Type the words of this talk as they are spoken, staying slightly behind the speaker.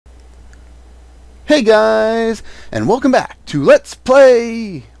Hey guys, and welcome back to Let's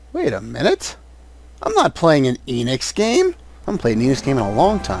Play... Wait a minute. I'm not playing an Enix game. I haven't played an Enix game in a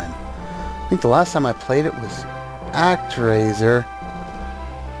long time. I think the last time I played it was ActRaiser.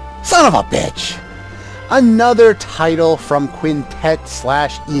 Son of a bitch! Another title from Quintet /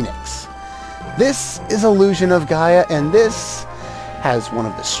 Enix. This is Illusion of Gaia, and this has one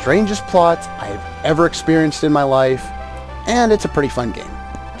of the strangest plots I've ever experienced in my life, and it's a pretty fun game.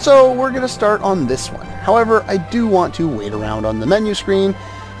 So we're going to start on this one. However, I do want to wait around on the menu screen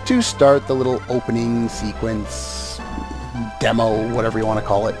to start the little opening sequence, demo, whatever you want to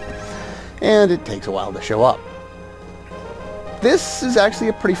call it. And it takes a while to show up. This is actually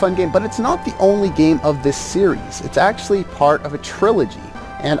a pretty fun game, but it's not the only game of this series. It's actually part of a trilogy.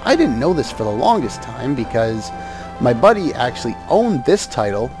 And I didn't know this for the longest time because my buddy actually owned this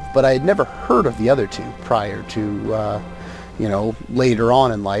title, but I had never heard of the other two prior to... later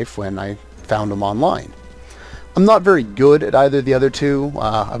on in life when I found them online. I'm not very good at either of the other two.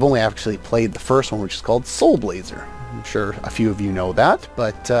 I've only actually played the first one, which is called Soul Blazer. I'm sure a few of you know that,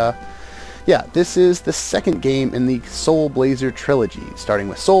 but yeah, this is the second game in the Soul Blazer Trilogy, starting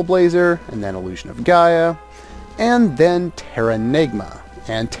with Soul Blazer, and then Illusion of Gaia, and then Terranigma.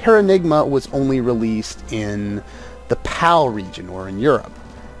 And Terranigma was only released in the PAL region, or in Europe.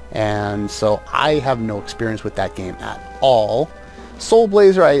 And so I have no experience with that game at all. Soul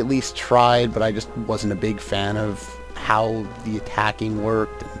Blazer I at least tried, but I just wasn't a big fan of how the attacking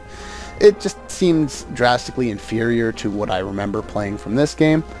worked. And it just seems drastically inferior to what I remember playing from this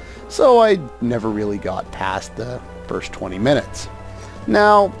game, so I never really got past the first 20 minutes.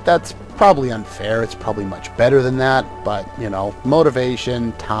 Now, that's probably unfair. It's probably much better than that, but,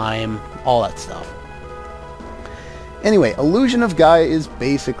 motivation, time, all that stuff. Anyway, Illusion of Gaia is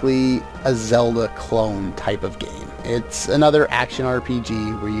basically a Zelda clone type of game. It's another action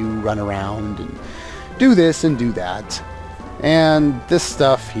RPG where you run around and do this and do that. And this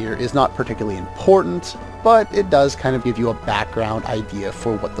stuff here is not particularly important, but it does kind of give you a background idea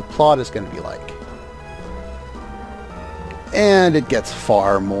for what the plot is going to be like. And it gets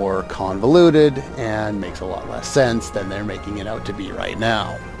far more convoluted and makes a lot less sense than they're making it out to be right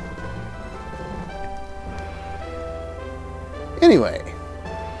now. Anyway,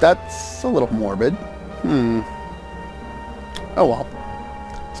 that's a little morbid. Oh well.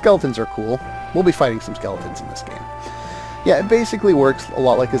 Skeletons are cool. We'll be fighting some skeletons in this game. Yeah, it basically works a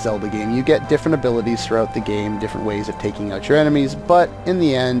lot like a Zelda game. You get different abilities throughout the game, different ways of taking out your enemies, but in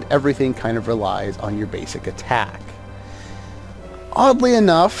the end, everything kind of relies on your basic attack. Oddly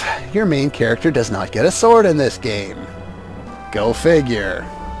enough, your main character does not get a sword in this game. Go figure.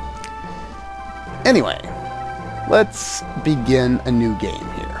 Anyway. Let's begin a new game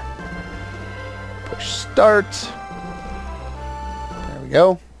here. Push start. There we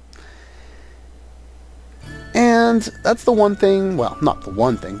go. And that's the one thing, well, not the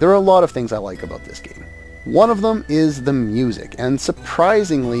one thing. There are a lot of things I like about this game. One of them is the music. And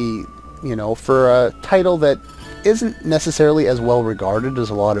surprisingly, for a title that isn't necessarily as well regarded as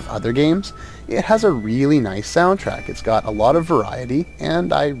a lot of other games, it has a really nice soundtrack. It's got a lot of variety,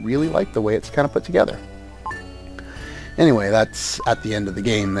 and I really like the way it's kind of put together. Anyway, that's at the end of the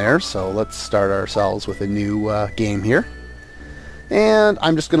game there, so let's start ourselves with a new game here. And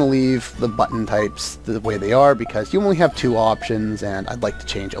I'm just going to leave the button types the way they are because you only have two options, and I'd like to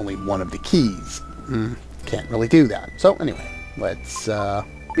change only one of the keys. Can't really do that. So anyway, let's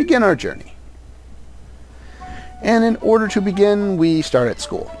begin our journey. And in order to begin, we start at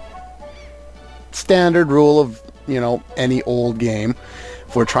school. Standard rule of, any old game.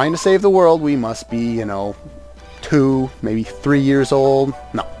 If we're trying to save the world, we must be, 2, maybe 3 years old.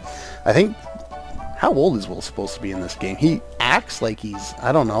 No. I think... How old is Will supposed to be in this game? He acts like he's,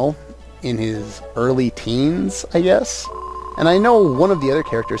 I don't know, in his early teens, I guess? And I know one of the other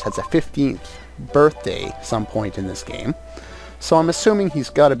characters has a 15th birthday some point in this game. So I'm assuming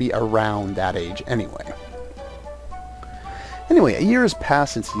he's got to be around that age anyway. Anyway, a year has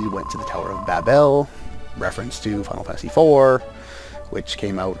passed since he went to the Tower of Babel. Reference to Final Fantasy IV, which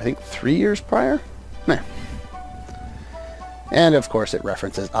came out, I think, 3 years prior? Nah. And of course it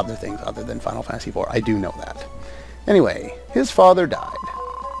references other things other than Final Fantasy IV. I do know that. Anyway, his father died.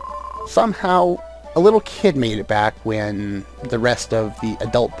 Somehow, a little kid made it back when the rest of the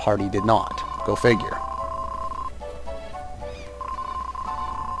adult party did not. Go figure.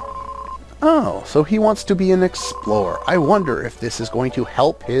 Oh, so he wants to be an explorer. I wonder if this is going to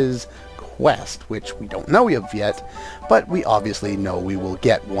help his quest, which we don't know of yet, but we obviously know we will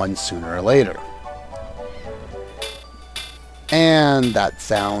get one sooner or later. And that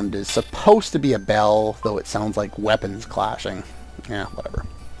sound is supposed to be a bell, though it sounds like weapons clashing. Yeah, whatever.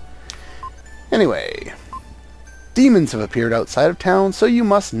 Anyway, demons have appeared outside of town, so you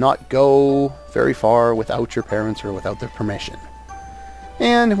must not go very far without your parents or without their permission.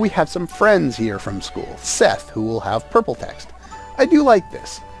 And we have some friends here from school. Seth, who will have purple text. I do like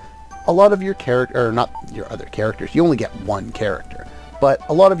this. A lot of your character, or not your other characters, you only get one character. But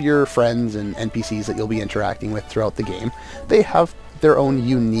a lot of your friends and NPCs that you'll be interacting with throughout the game, they have their own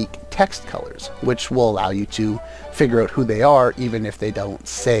unique text colors, which will allow you to figure out who they are, even if they don't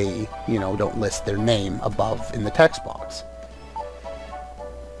say, don't list their name above in the text box.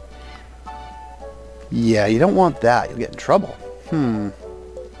 Yeah, you don't want that. You'll get in trouble. And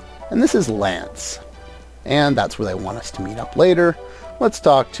this is Lance. And that's where they want us to meet up later. Let's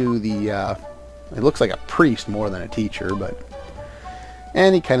talk to the, it looks like a priest more than a teacher,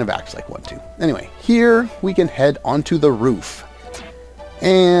 and he kind of acts like one too. Anyway, here we can head onto the roof.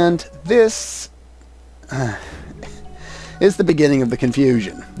 And this is the beginning of the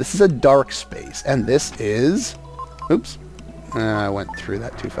confusion. This is a dark space, and this is... Oops. I went through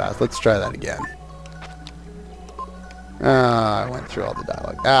that too fast. Let's try that again. I went through all the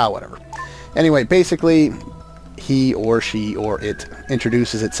dialogue. Whatever. Anyway, basically, he or she or it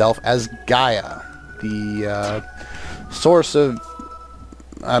introduces itself as Gaia, the source of,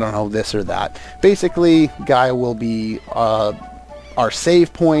 I don't know, this or that. Basically, Gaia will be our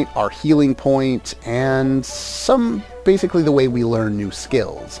save point, our healing point, and basically the way we learn new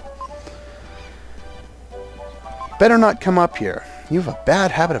skills. Better not come up here. You have a bad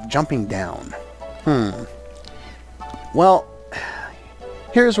habit of jumping down. Well,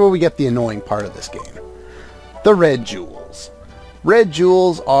 here's where we get the annoying part of this game. The red jewels. Red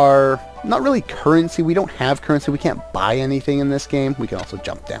jewels are not really currency. We don't have currency. We can't buy anything in this game. We can also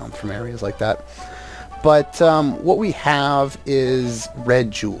jump down from areas like that. But what we have is red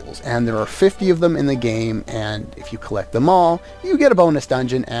jewels, and there are 50 of them in the game, and if you collect them all, you get a bonus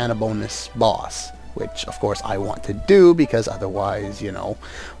dungeon and a bonus boss, which of course I want to do, because otherwise,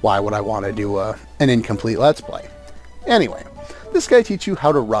 why would I want to do an incomplete Let's Play? Anyway, this guy teaches you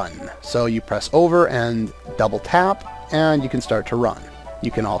how to run. So you press over and double tap, and you can start to run. You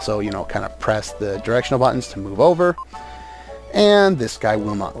can also, kind of press the directional buttons to move over, and this guy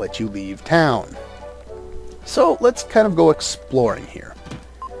will not let you leave town. So let's kind of go exploring here.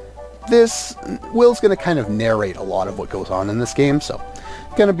 Will's going to kind of narrate a lot of what goes on in this game, so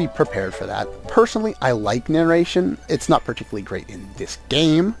going to be prepared for that. Personally, I like narration. It's not particularly great in this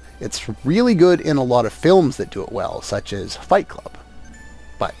game. It's really good in a lot of films that do it well, such as Fight Club.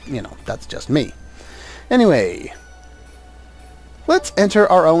 But, that's just me. Anyway, let's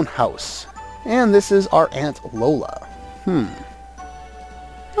enter our own house. And this is our Aunt Lola.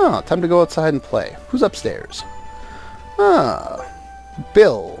 Oh, time to go outside and play. Who's upstairs?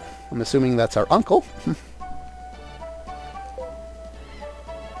 Bill. I'm assuming that's our uncle.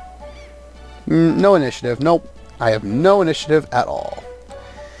 No initiative. Nope. I have no initiative at all.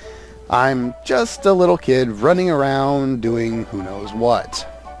 I'm just a little kid running around doing who knows what.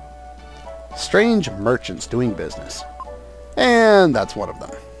 Strange merchants doing business. And that's one of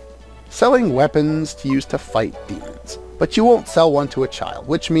them. Selling weapons to use to fight demons. But you won't sell one to a child,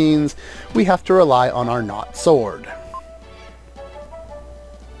 which means we have to rely on our not sword.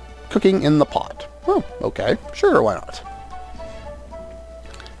 Cooking in the pot. Oh, okay. Sure, why not?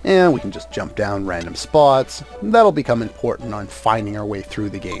 And we can just jump down random spots. That'll become important on finding our way through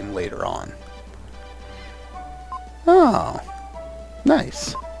the game later on. Oh,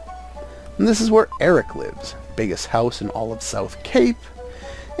 nice. And this is where Eric lives. Biggest house in all of South Cape.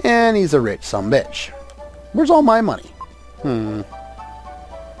 And he's a rich sumbitch. Where's all my money?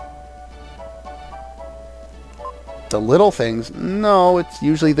 The little things? No, it's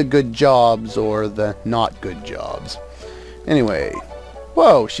usually the good jobs or the not good jobs. Anyway.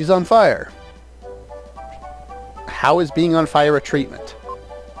 Whoa, she's on fire. How is being on fire a treatment?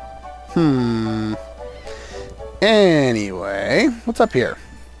 Anyway, what's up here?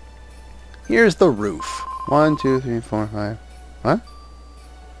 Here's the roof. 1, 2, 3, 4, 5. What?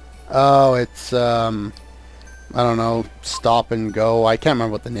 Oh, it's, I don't know, stop and go. I can't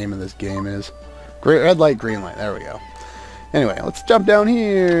remember what the name of this game is. Red light, green light. There we go. Anyway, let's jump down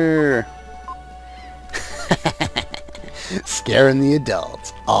here. Scaring the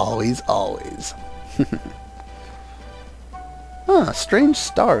adults. Always, always. Strange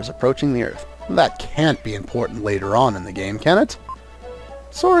stars approaching the Earth. That can't be important later on in the game, can it?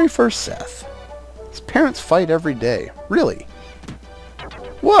 Sorry for Seth. His parents fight every day. Really?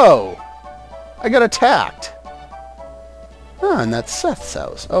 Whoa! I got attacked! And that's Seth's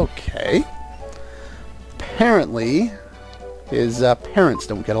house. Okay. Apparently, his parents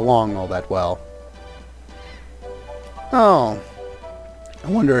don't get along all that well. Oh. I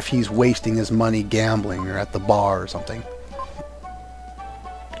wonder if he's wasting his money gambling or at the bar or something.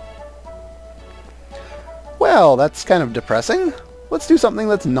 Well, that's kind of depressing. Let's do something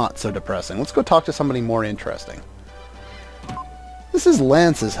that's not so depressing. Let's go talk to somebody more interesting. This is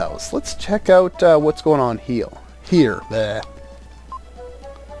Lance's house. Let's check out what's going on here. There.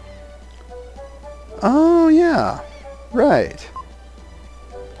 Oh, yeah. Right.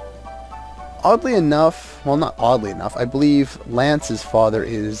 Oddly enough, well, not oddly enough, I believe Lance's father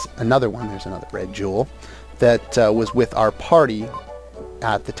is another one. There's another red jewel that was with our party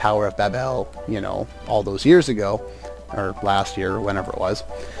at the Tower of Babel, you know, all those years ago, or last year, or whenever it was.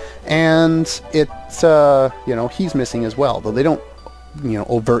 And it's, you know, he's missing as well, though they don't, you know,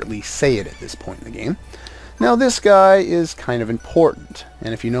 overtly say it at this point in the game. Now, this guy is kind of important,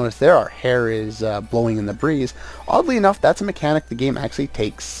 and if you notice there, our hair is blowing in the breeze. Oddly enough, that's a mechanic the game actually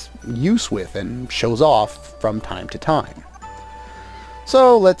takes use with and shows off from time to time.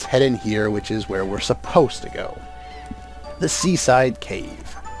 So let's head in here, which is where we're supposed to go. The Seaside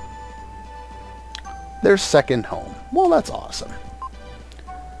Cave. Their second home. Well, that's awesome.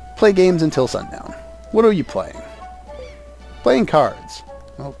 Play games until sundown. What are you playing? Playing cards.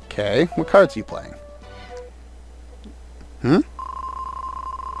 Okay, what cards are you playing?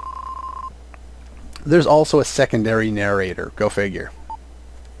 There's also a secondary narrator. Go figure.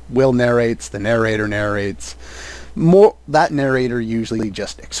 Will narrates, the narrator narrates. That narrator usually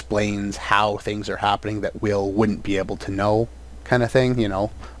just explains how things are happening that Will wouldn't be able to know, kind of thing, you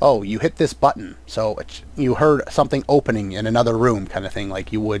know. Oh, you hit this button, so you heard something opening in another room, kind of thing,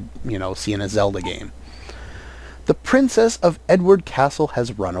 like you would, you know, see in a Zelda game. The Princess of Edward Castle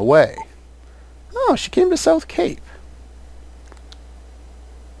has run away. Oh, she came to South Cape.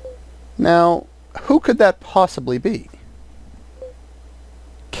 Now, who could that possibly be?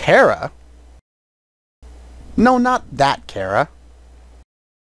 Kara? No, not that Kara.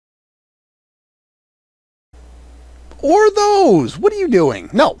 Or those! What are you doing?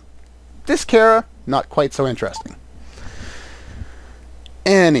 No. This Kara, not quite so interesting.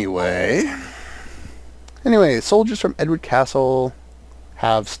 Anyway, soldiers from Edward Castle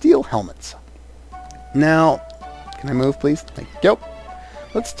have steel helmets. Now, can I move, please? Thank you.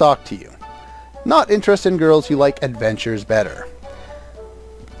 Let's talk to you. Not interested in girls, you like adventures better.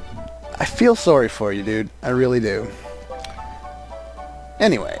 I feel sorry for you, dude. I really do.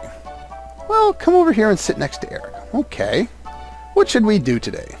 Anyway, well, come over here and sit next to Eric. Okay. What should we do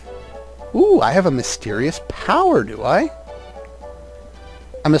today? Ooh, I have a mysterious power, do I?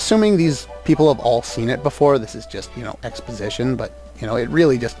 I'm assuming these people have all seen it before. This is just, you know, exposition, but, you know, it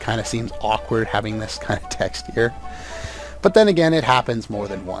really just kind of seems awkward having this kind of text here. But then again, it happens more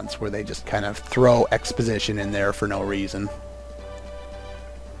than once where they just kind of throw exposition in there for no reason.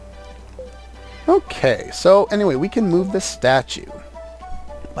 Okay, so anyway, we can move the statue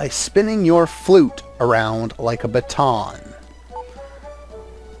by spinning your flute around like a baton.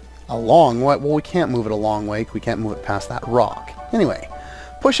 A long way? Well, we can't move it a long way. We can't move it past that rock. Anyway,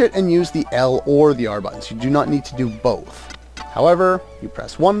 push it and use the L or the R buttons. You do not need to do both. However, you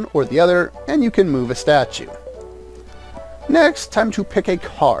press one or the other and you can move a statue. Next, time to pick a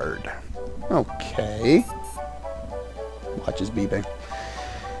card. Okay. Watch is beeping.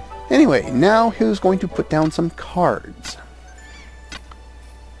 Anyway, now who's going to put down some cards?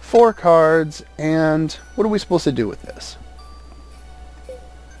 4 cards, and what are we supposed to do with this?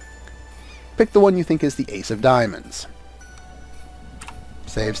 Pick the one you think is the Ace of Diamonds.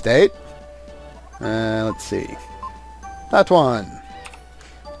 Save state. Let's see. That one.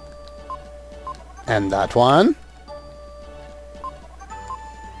 And that one.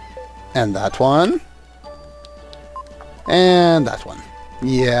 And that one. And that one.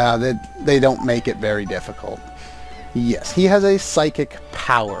 Yeah, they don't make it very difficult. Yes, he has a psychic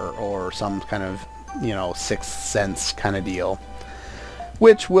power or some kind of, you know, sixth sense kind of deal,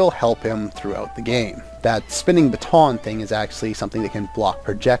 which will help him throughout the game. That spinning baton thing is actually something that can block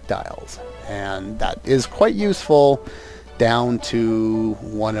projectiles, and that is quite useful down to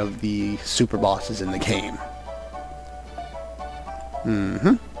one of the super bosses in the game.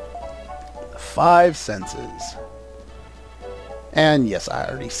 5 senses. And yes, I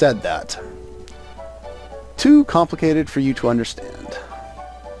already said that. Too complicated for you to understand.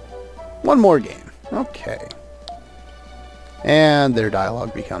 One more game. Okay. And their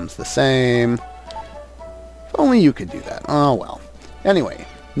dialogue becomes the same. If only you could do that. Oh well. Anyway,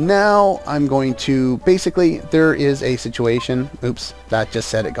 now I'm going to... Basically, there is a situation... Oops, that just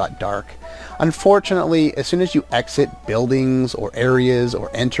said it got dark. Unfortunately, as soon as you exit buildings or areas or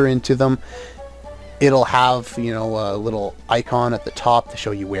enter into them, it'll have, you know, a little icon at the top to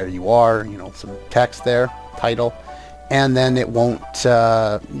show you where you are, you know, some text there, title. and then it won't,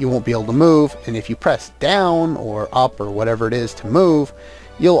 you won't be able to move, and if you press down or up or whatever it is to move,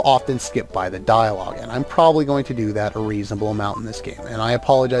 you'll often skip by the dialogue, and I'm probably going to do that a reasonable amount in this game, and I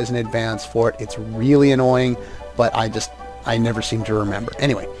apologize in advance for it. It's really annoying, but I never seem to remember.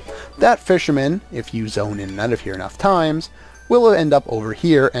 Anyway, that fisherman, if you zone in and out of here enough times, will end up over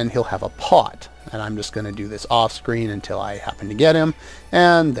here, and he'll have a pot, and I'm just going to do this off screen until I happen to get him,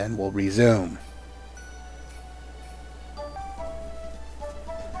 and then we'll resume.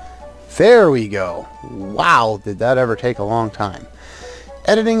 There we go. Wow, did that ever take a long time.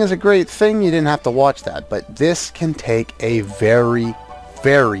 Editing is a great thing, you didn't have to watch that, but this can take a very,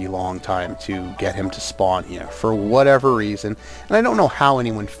 very long time to get him to spawn here, for whatever reason, and I don't know how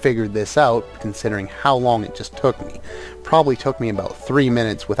anyone figured this out, considering how long it just took me. Probably took me about 3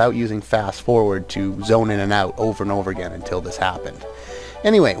 minutes without using fast forward to zone in and out over and over again until this happened.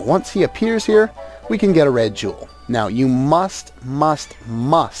 Anyway, once he appears here, we can get a red jewel. Now, you must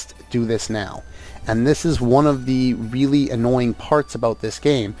do this now. And this is one of the really annoying parts about this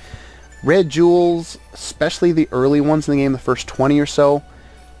game. Red jewels, especially the early ones in the game, the first 20 or so,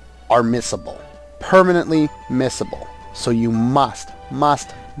 are missable. Permanently missable. So you must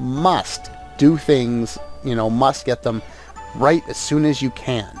do things, must get them right as soon as you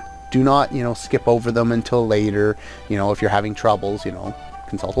can. Do not, skip over them until later. If you're having troubles,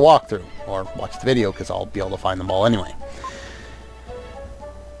 consult a walkthrough or watch the video, because I'll be able to find them all anyway.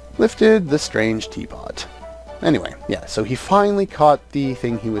 Lifted the strange teapot. Anyway, yeah, so he finally caught the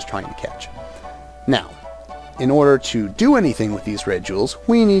thing he was trying to catch. Now, in order to do anything with these red jewels,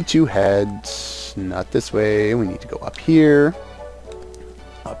 we need to head not this way. We need to go up here,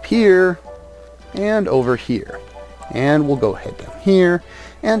 and over here. And we'll go head down here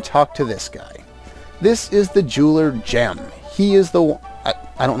and talk to this guy. This is the Jeweler Gem. He is the one.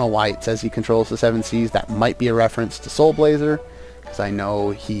 I don't know why it says he controls the 7 Seas. That might be a reference to Soul Blazer, because I know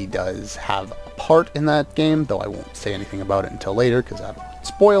he does have a part in that game, though I won't say anything about it until later because I don't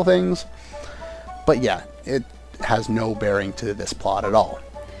spoil things. But yeah, it has no bearing to this plot at all.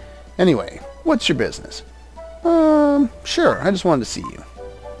 Anyway, what's your business? Sure, I just wanted to see you.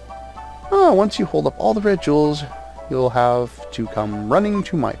 Oh, once you hold up all the red jewels, you'll have to come running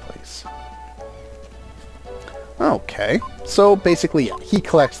to my place. Okay, so basically, yeah, he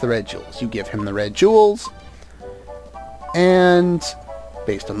collects the red jewels. You give him the red jewels, and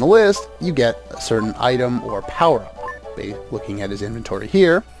based on the list, you get a certain item or power-up. Looking at his inventory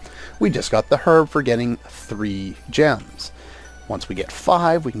here, we just got the herb for getting 3 gems. Once we get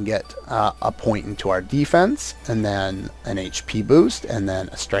 5, we can get a point into our defense, and then an HP boost, and then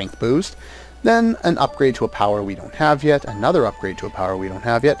a strength boost, then an upgrade to a power we don't have yet, another upgrade to a power we don't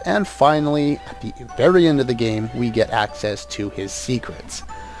have yet, and finally, at the very end of the game, we get access to his secrets,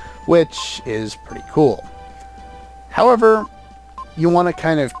 which is pretty cool. However, you want to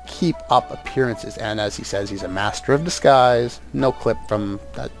kind of keep up appearances, and as he says, he's a master of disguise. No clip from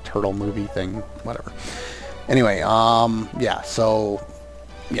that turtle movie thing, whatever. Anyway, yeah, so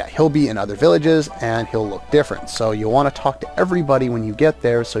yeah, he'll be in other villages and he'll look different. So you want to talk to everybody when you get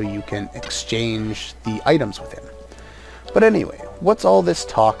there so you can exchange the items with him. But anyway, what's all this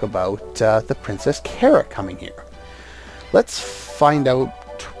talk about the Princess Kara coming here? Let's find out.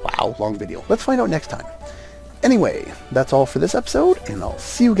 Wow, long video. Let's find out next time. Anyway, that's all for this episode, and I'll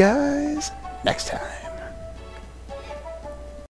see you guys next time.